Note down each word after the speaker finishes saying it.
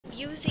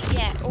use it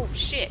yet. Oh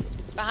shit.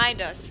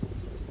 Behind us.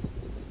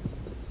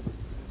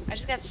 I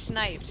just got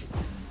sniped.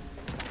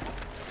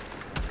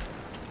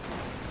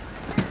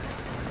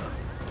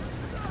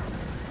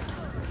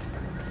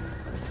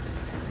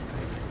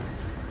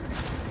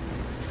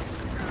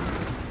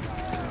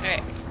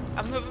 Alright.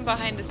 I'm moving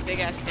behind this big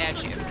ass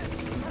statue.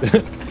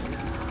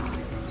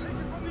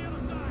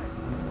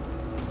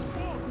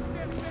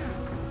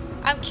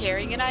 I'm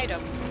carrying an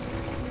item.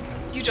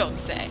 You don't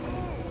say.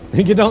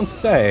 You don't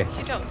say.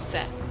 You don't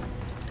say.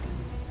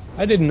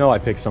 I didn't know I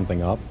picked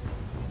something up.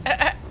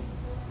 I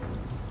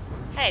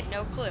had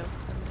no clue.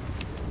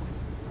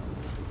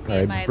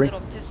 Alright, My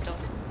little pistol.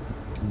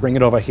 bring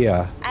it over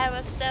here. I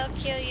will still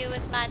kill you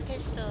with my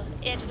pistol.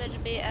 It will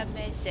be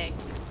amazing.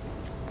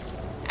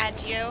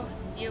 And you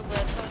will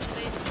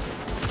totally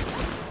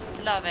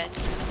love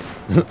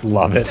it.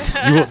 Love it.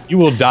 You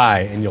will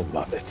die and you'll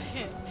love it.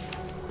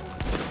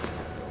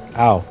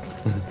 Ow.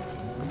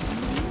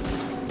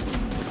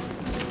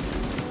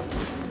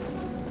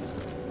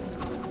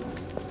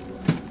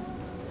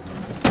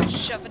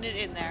 Shoving it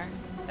in there.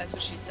 That's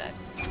what she said.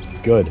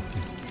 Good.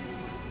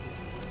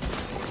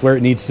 It's where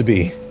it needs to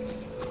be.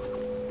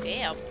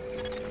 Damn.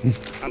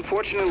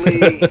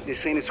 Unfortunately,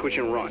 this ain't a switch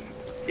and run.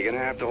 You're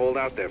gonna have to hold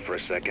out there for a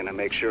second and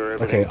make sure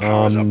everything Okay,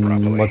 powers up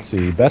properly. let's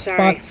see. Best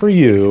Sorry. spot for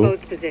you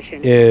Exposed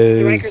position. The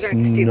Rikers is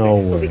aren't stupid. We'll be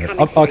nowhere. coming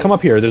I'll for come you.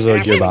 up here. There's a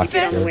After gearbox the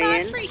Best best here. way spot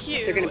in, for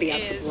you they're gonna be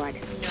out for is blood.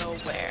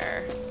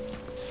 nowhere.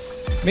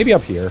 Maybe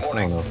up here. I don't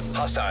Warning. know.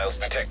 Hostiles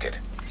detected.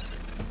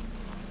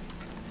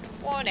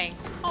 Warning.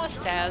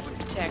 Hostiles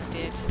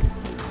detected.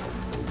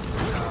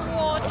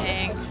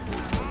 Warning.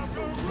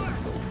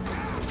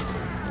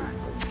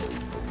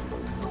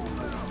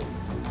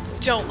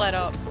 Don't let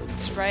up.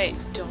 That's right.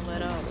 Don't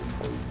let up.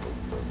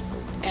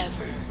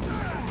 Ever.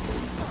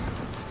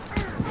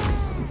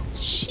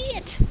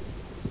 Shit.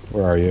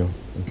 Where are you?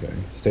 Okay.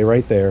 Stay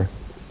right there.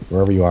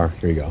 Wherever you are.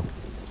 Here you go.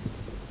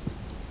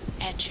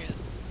 Andrew.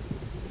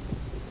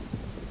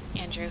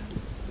 Andrew.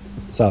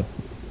 What's up?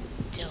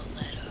 Don't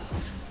let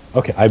up.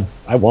 Okay,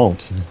 I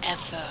won't.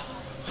 Ever.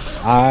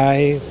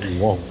 I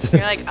won't.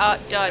 You're like, oh,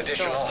 done.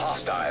 Additional Sold.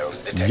 hostiles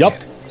detected. Yup.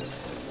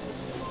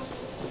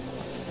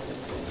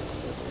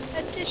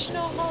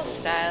 Additional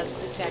hostiles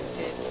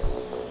detected.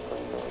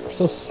 You're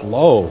so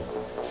slow.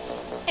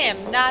 I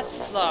am not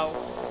slow.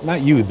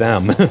 Not you,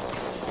 them.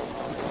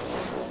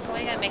 Why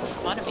you gotta make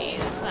fun of me?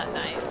 That's not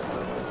nice.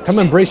 Come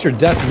embrace your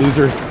death,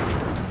 losers.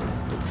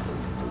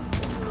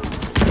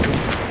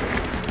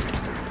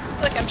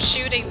 Look, I'm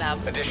shooting them.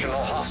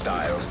 Additional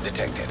hostiles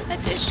detected.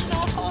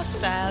 Additional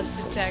hostiles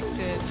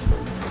detected.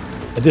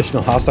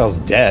 Additional hostiles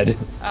dead.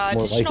 More like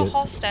Additional it.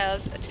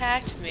 hostiles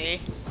attacked me.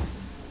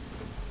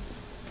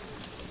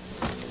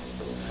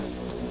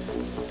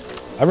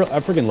 I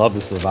freaking love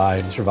this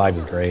revive. This revive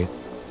is great.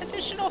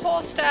 Additional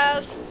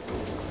hostiles.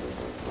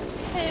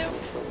 Help.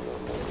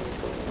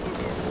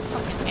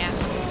 Fucking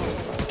assholes.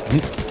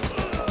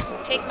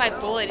 Take my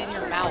bullet in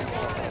your mouth.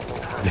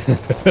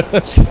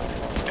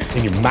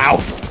 In your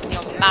mouth. In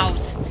your mouth.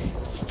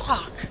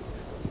 Fuck.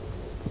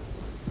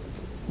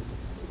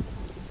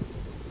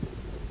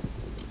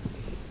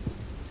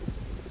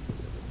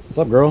 What's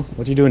up, girl?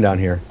 What you doing down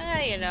here?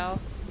 You know.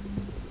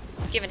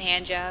 Giving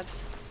hand jobs.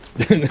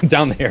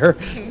 Down there?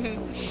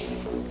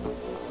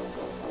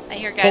 I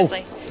hear guys For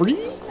like free?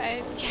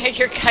 I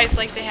hear guys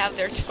like to have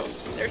their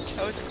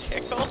toes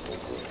tickled.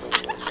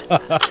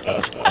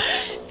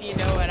 If you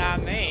know what I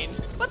mean.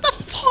 What the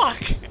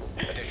fuck?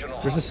 Additional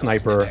There's a hostiles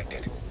sniper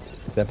detected.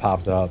 that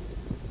popped up.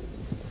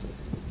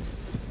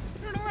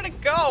 I don't know where to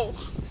go.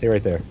 Stay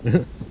right there.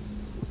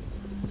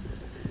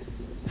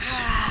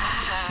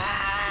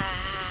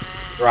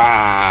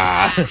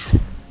 Rah!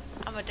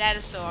 I'm a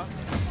dinosaur.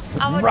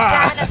 I'm a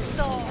Rah!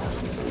 dinosaur.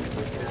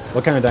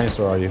 What kind of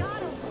dinosaur are you?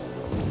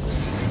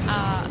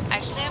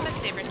 Actually, I'm a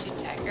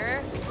saber-tooth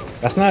tiger.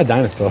 That's not a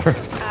dinosaur.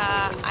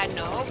 I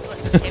know, but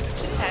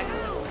saber-tooth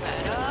tigers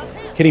are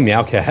better. Kitty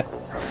Meowcat.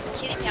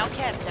 Kitty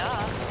Meowcat,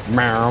 duh.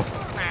 Meow.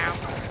 Meow.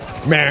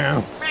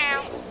 Meow.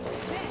 Meow.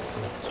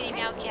 Kitty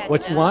Meowcat,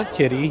 What duh. you want,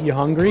 kitty? You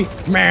hungry?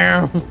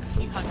 Meow.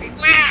 You hungry?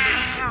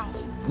 Meow.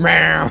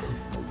 Meow.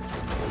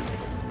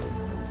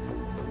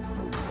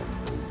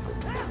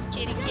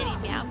 Kitty, kitty,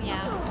 meow,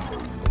 meow.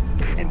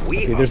 And we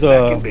Okay, are there's back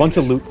a in bunch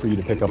of business. loot for you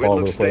to pick up Grid all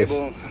over looks the place.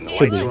 stable, and the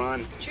Should lights be. are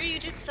on. Sure, you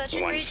did such a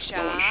No great one's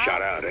job.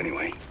 shot out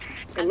anyway.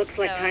 It looks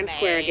like Times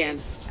Square again.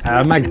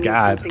 Oh my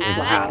god. Something Oh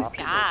Wow. my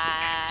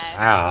god.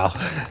 Wow.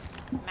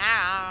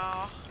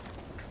 Meow.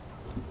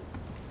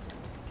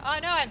 Oh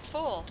no, I'm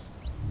full.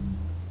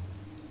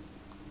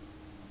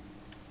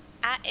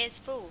 I is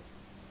full.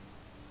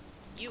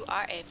 You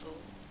are a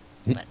fool.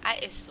 But I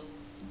is full.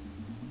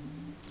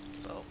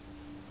 So,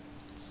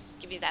 just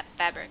give me that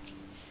fabric.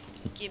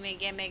 Gimme,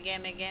 gimme,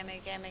 gimme,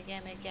 gimme, gimme,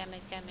 gimme, gimme,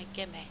 gimme,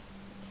 gimme.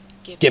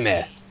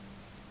 Gimme.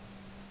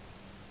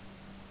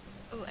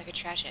 Ooh, I could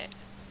trash it.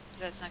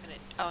 That's not gonna.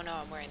 Oh no,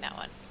 I'm wearing that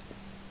one.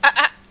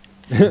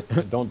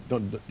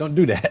 Don't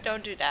do that.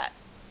 Don't do that.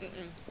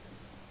 Mm-mm.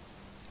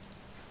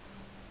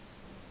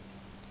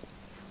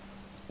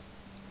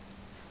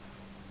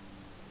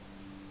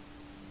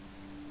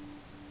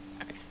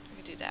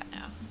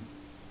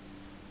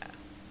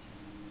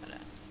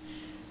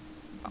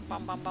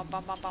 Bum, bum, bum,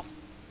 bum, bum, bum.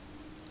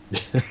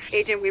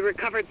 Agent, we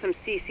recovered some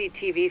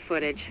CCTV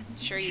footage.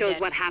 Sure you Shows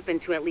did. what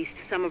happened to at least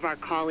some of our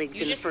colleagues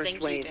You in the just first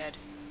think wave. you did.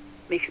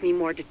 Makes me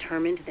more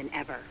determined than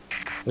ever.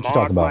 What you Mark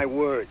talking my about?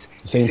 words.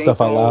 Saying This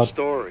stuff ain't out the whole loud?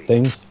 story.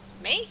 Things?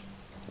 Me?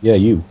 Yeah,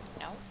 you.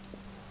 No.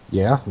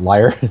 Yeah,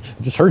 liar. I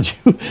just heard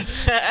you.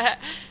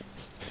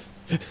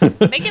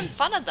 Making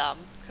fun of them.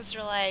 Because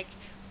they're like,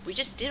 we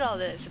just did all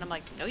this. And I'm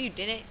like, no, you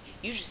didn't.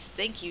 You just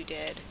think you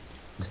did.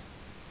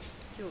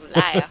 You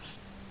liar.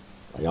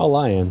 Why y'all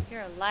lying?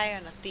 You're a liar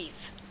and a thief.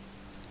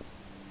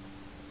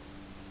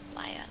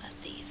 Liar and a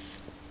thief.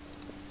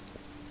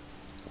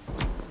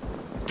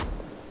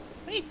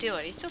 What are you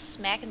doing? Are you still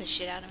smacking the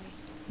shit out of me?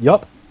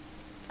 Yup.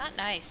 Not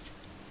nice.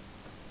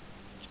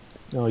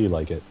 No, you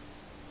like it.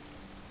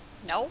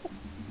 No?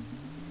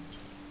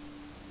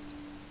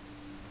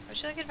 Would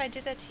you like it if I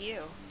did that to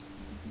you?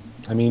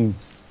 I mean,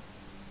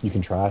 you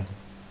can try.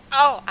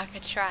 Oh, I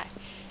could try.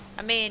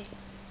 I mean,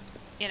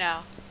 you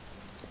know,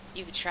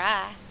 you could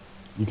try.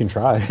 You can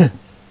try.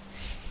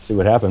 See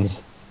what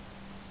happens.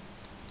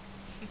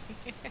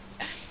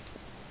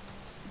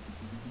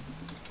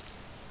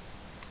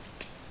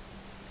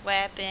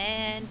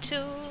 Weapon,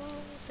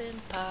 tools,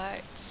 and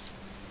parts.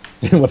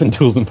 Weapon,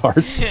 tools, and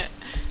parts.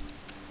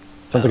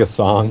 Sounds like a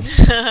song.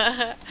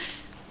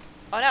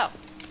 Oh no.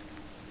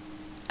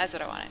 That's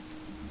what I wanted.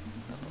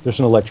 There's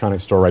an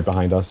electronics store right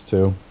behind us,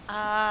 too.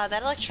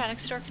 That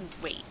electronics store can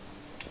wait.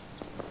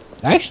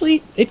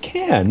 Actually, it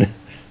can.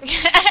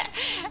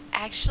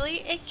 Actually,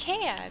 it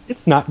can.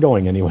 It's not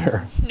going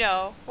anywhere.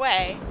 No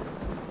way.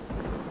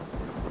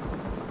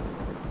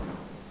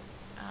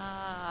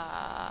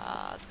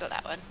 Let's go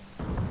that one.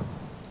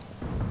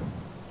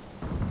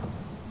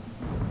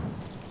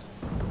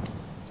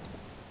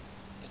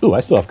 Ooh, I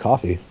still have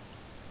coffee.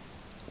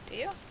 Do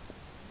you?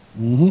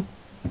 Mm-hmm.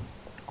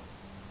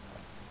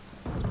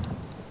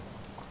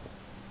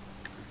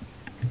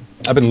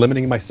 I've been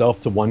limiting myself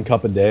to 1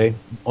 cup a day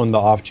on the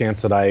off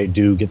chance that I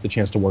do get the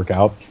chance to work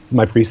out.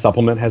 My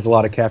pre-supplement has a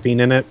lot of caffeine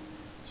in it.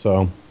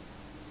 So,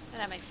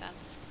 That makes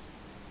sense.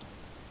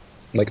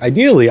 like,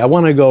 ideally, I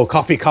want to go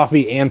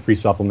coffee, and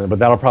pre-supplement, but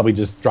that'll probably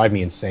just drive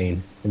me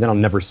insane. And then I'll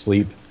never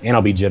sleep, and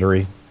I'll be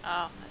jittery.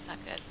 Oh, that's not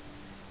good.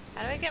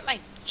 How do I get my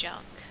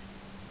junk?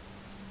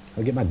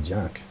 I'll get my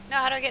junk. No,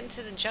 how do I get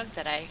into the junk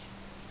that I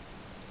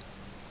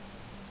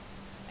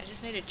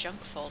just made a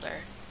junk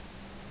folder.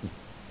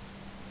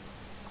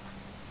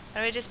 How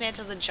do I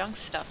dismantle the junk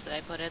stuff that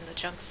I put in the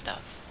junk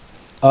stuff?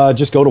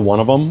 Just go to one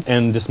of them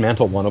and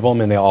dismantle one of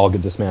them, and they all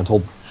get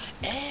dismantled.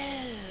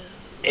 Oh.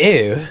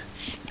 Ew.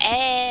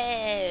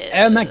 Oh.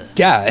 Oh my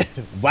god.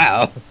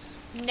 Wow.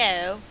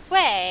 No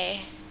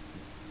way.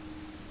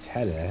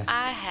 Ta-da.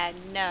 I had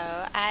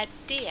no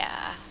idea.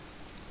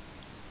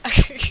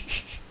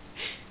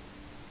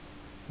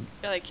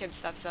 You're like, Kim,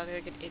 stop sounding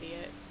like an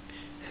idiot.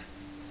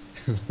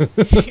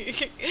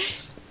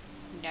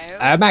 No.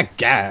 Oh my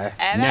god.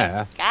 Oh No.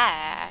 my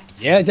god.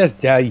 Yeah,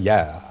 just,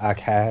 yeah.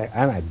 Okay.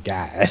 Oh my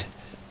god.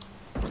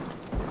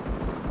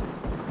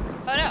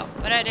 Oh no,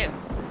 what'd I do?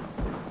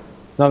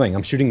 Nothing.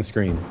 I'm shooting the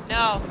screen.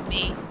 No,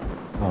 me.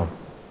 Oh.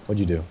 What'd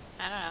you do?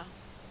 I don't know.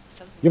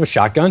 Something. You have a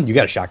shotgun? You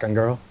got a shotgun,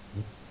 girl?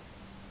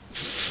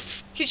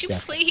 Could you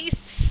Yes.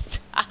 please?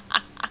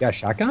 You got a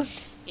shotgun?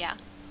 Yeah.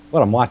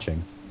 What, I'm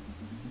watching.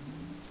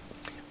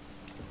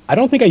 I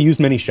don't think I used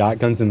many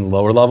shotguns in the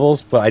lower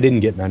levels, but I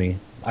didn't get many.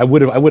 I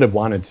would have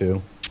wanted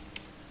to.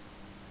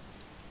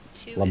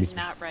 Two Love me is some-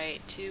 not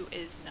right. Two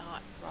is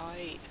not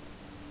right.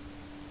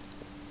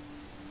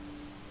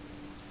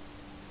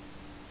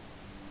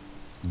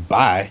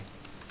 Bye.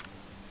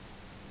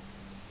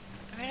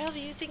 Where the hell do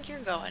you think you're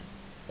going?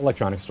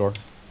 Electronics store.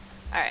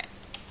 Alright.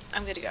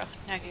 I'm good to go.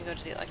 Now I can go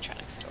to the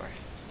electronics store.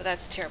 But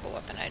that's a terrible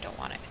weapon. I don't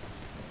want it.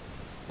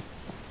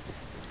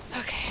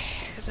 Okay.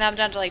 Because now I'm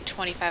down to like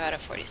 25 out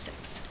of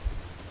 46.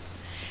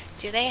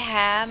 Do they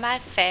have my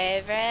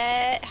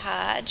favorite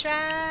hard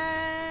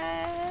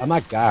drive? Oh my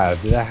god,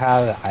 do they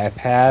have the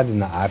iPad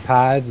and the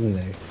iPods and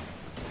the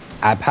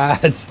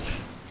iPads?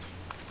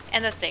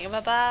 And the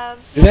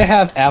thingamabobs? Do they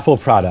have Apple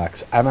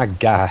products? Oh my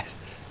god.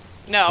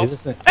 No. Is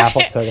this an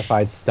Apple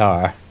certified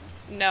star?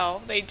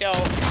 No, they don't.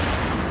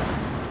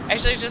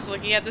 Actually, just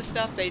looking at this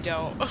stuff, they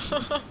don't.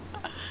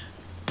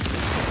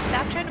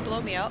 Stop trying to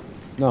blow me up.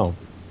 No.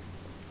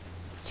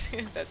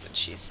 That's what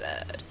she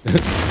said.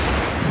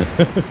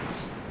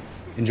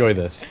 Enjoy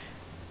this.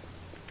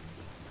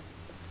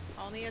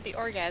 Only the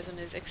orgasm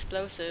is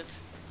explosive.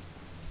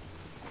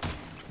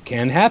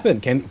 Can happen.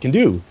 Can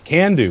do.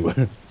 Can do.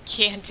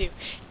 Can do.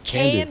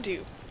 Can Can do.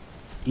 do.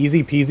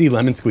 Easy peasy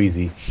lemon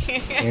squeezy.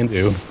 Can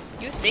do.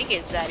 You think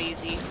it's that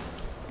easy.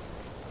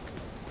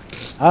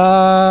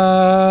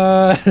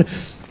 No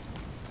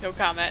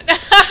comment.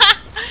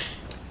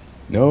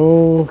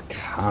 No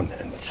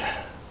comment.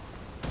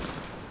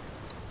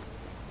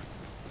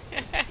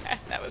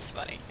 That was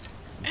funny.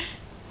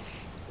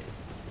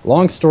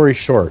 Long story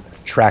short,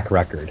 track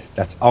record.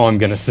 That's all I'm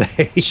gonna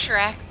say.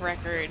 Track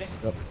record.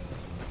 Yep.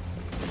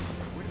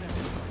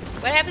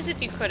 What happens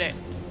if you couldn't?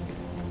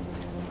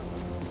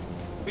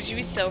 Would you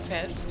be so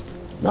pissed?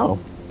 No.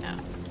 No.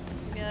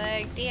 Be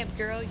like, damn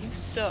girl, you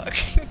suck.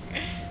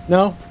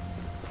 No.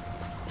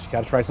 Just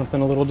gotta try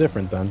something a little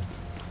different then.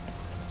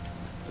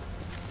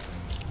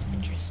 It's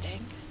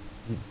interesting.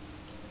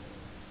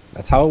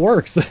 That's how it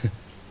works. Just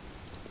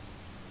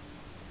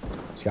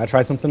gotta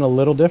try something a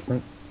little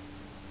different.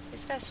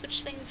 Just gotta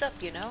switch things up,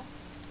 you know?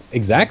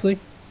 Exactly.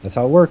 That's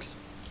how it works.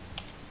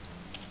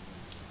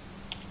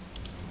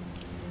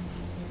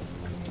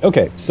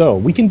 Okay, so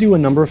we can do a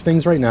number of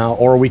things right now,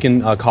 or we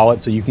can call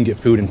it so you can get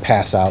food and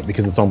pass out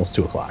because it's almost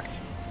 2 o'clock.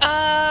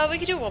 We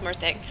could do one more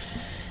thing.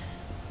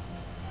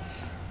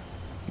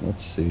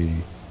 Let's see.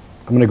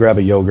 I'm gonna grab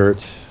a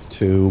yogurt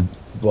too,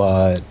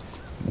 but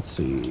let's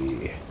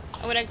see.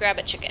 I'm gonna grab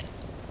a chicken.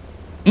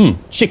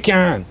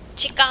 Chicken.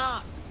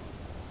 Chicken!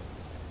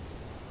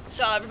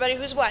 So everybody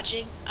who's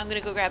watching, I'm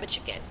gonna go grab a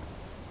chicken.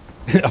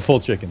 A full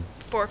chicken.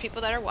 For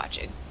people that are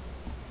watching.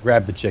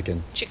 Grab the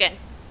chicken. Chicken.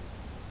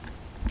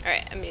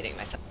 Alright, I'm muting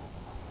myself.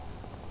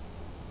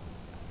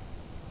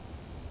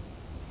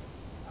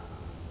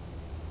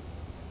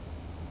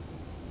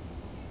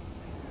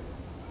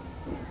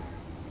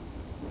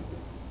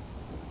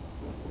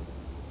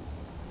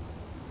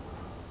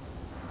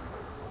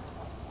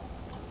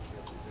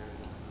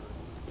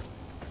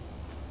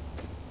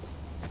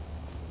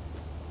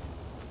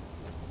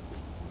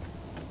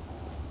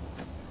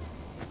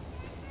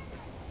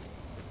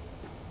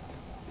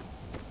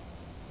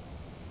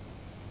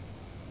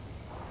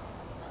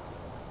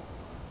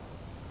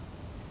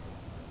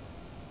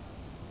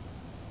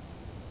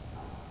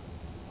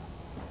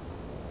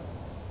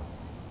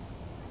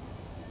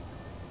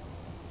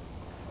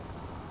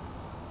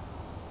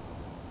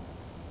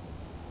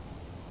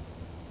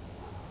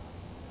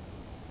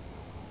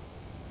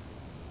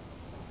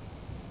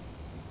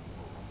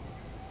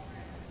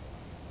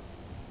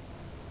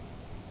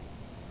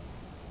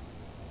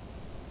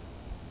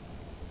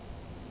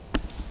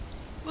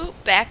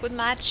 Whoop, back with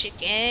my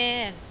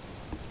chicken.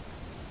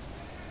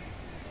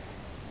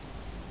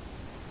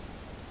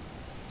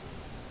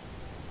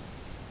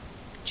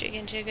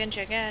 Chicken, chicken,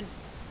 chicken.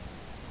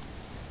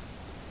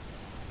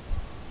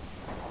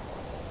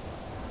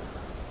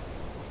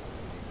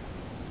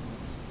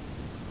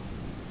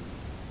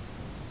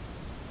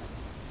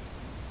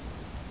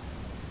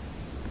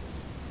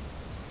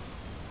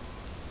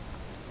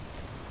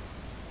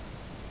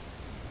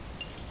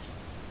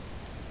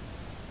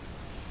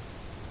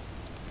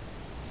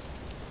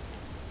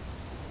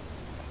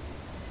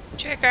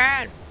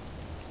 Chicken.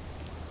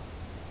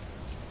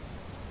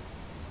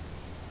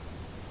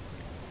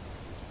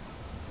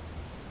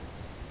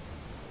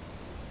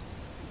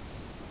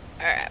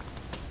 Alright.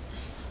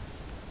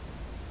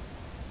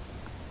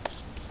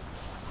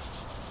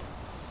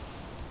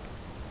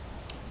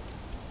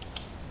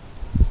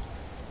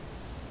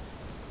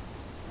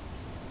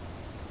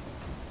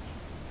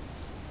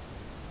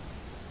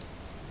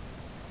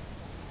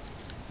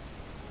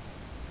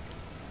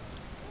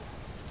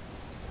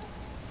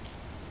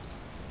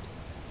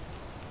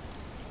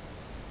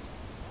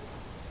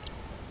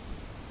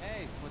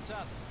 Hey, what's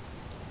up?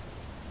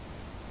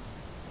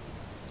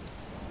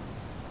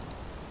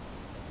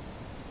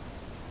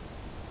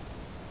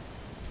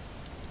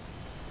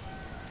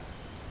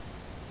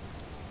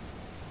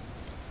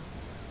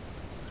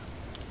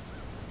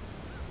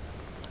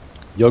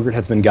 Yogurt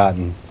has been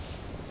gotten.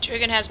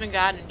 Chicken has been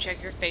gotten.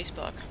 Check your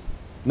Facebook.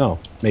 No,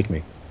 make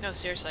me. No,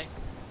 seriously.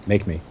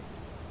 Make me.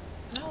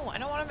 No, I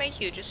don't want to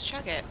make you. Just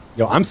check it.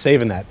 Yo, I'm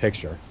saving that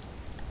picture.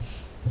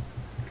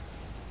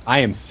 I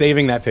am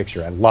saving that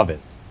picture. I love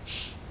it.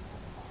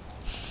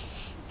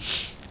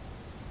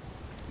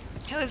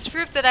 It was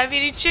proof that I'm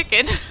eating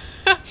chicken.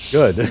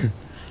 Good.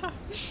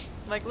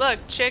 Like, look,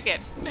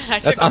 chicken. And I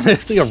That's took a-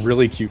 honestly a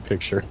really cute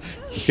picture.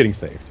 It's getting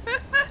saved.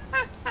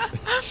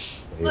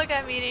 Saved. Look,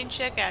 I'm eating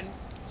chicken.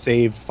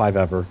 Saved 5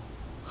 ever.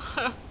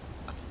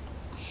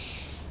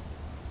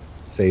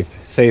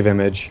 Save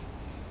image.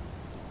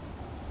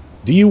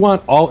 Do you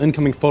want all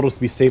incoming photos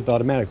to be saved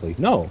automatically?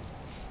 No.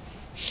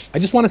 I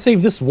just want to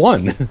save this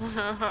one.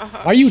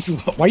 Why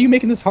are you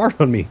making this hard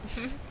on me?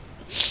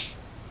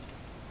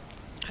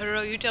 I don't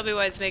know. You tell me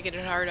why it's making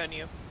it hard on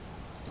you.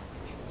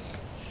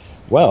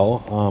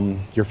 Well,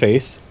 your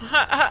face.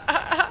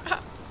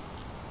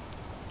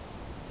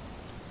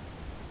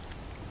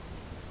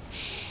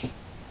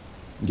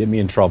 Get me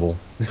in trouble.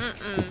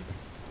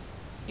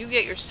 You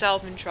get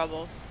yourself in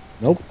trouble.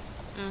 Nope.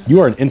 You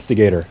are an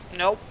instigator.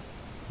 Nope.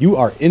 You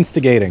are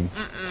instigating.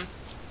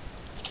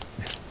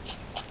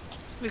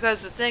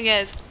 Because the thing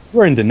is, You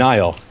are in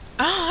denial.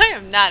 I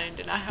am not in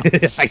denial.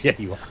 Yeah,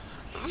 you are.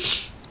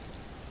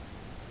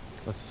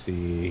 Let's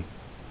see.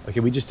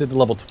 Okay, we just did the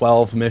level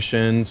 12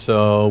 mission,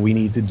 so we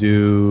need to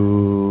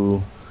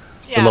do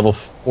the level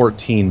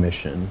 14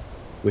 mission,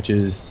 which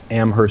is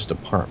Amherst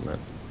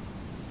Apartment.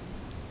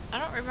 I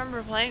don't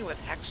remember playing with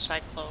Hex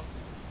Cyclone.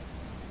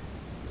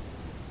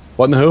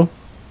 What in the who?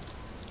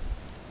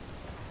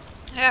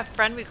 I have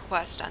friend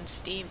request on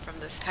Steam from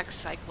this Hex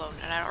Cyclone,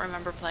 and I don't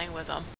remember playing with them.